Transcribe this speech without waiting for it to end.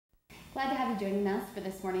Glad to have you joining us for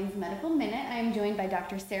this morning's Medical Minute. I am joined by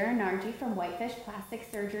Dr. Sarah Nargi from Whitefish Plastic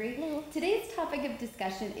Surgery. Hello. Today's topic of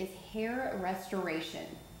discussion is hair restoration.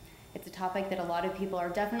 It's a topic that a lot of people are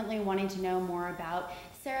definitely wanting to know more about.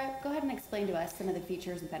 Sarah, go ahead and explain to us some of the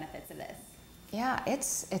features and benefits of this. Yeah,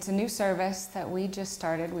 it's a new service that we just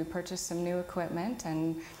started. We purchased some new equipment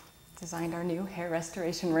and designed our new hair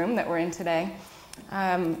restoration room that we're in today.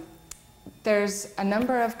 There's a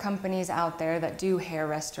number of companies out there that do hair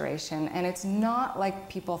restoration, and it's not like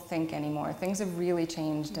people think anymore. Things have really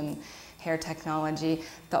changed in hair technology.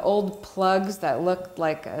 The old plugs that looked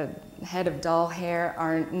like a head of doll hair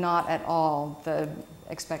are not at all the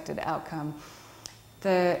expected outcome.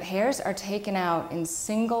 The hairs are taken out in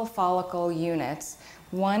single follicle units,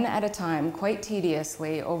 one at a time, quite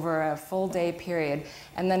tediously over a full day period,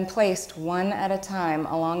 and then placed one at a time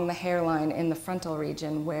along the hairline in the frontal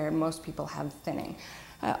region where most people have thinning.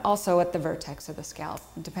 Also at the vertex of the scalp,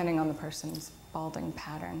 depending on the person's balding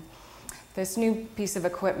pattern. This new piece of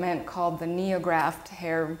equipment called the Neograft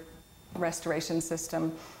Hair Restoration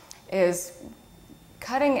System is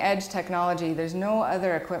cutting-edge technology. There's no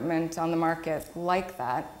other equipment on the market like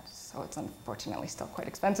that, so it's unfortunately still quite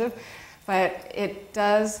expensive. But it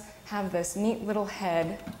does have this neat little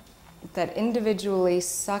head that individually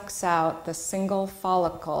sucks out the single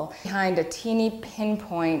follicle behind a teeny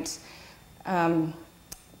pinpoint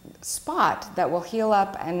spot that will heal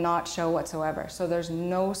up and not show whatsoever. So there's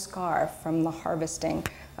no scar from the harvesting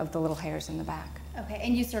of the little hairs in the back. Okay,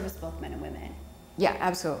 and you service both men and women? Yeah,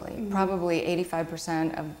 absolutely. Mm-hmm. Probably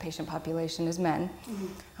 85% of the patient population is men,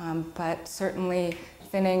 but certainly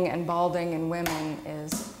thinning and balding in women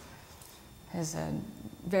is a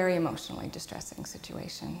very emotionally distressing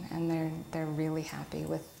situation, and they're really happy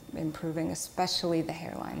with improving, especially the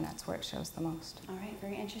hairline. That's where it shows the most. All right,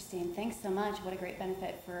 very interesting. Thanks so much. What a great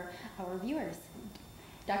benefit for our viewers.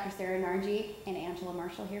 Dr. Sarah Nargi and Angela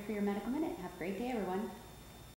Marshall here for your Medical Minute. Have a great day, everyone.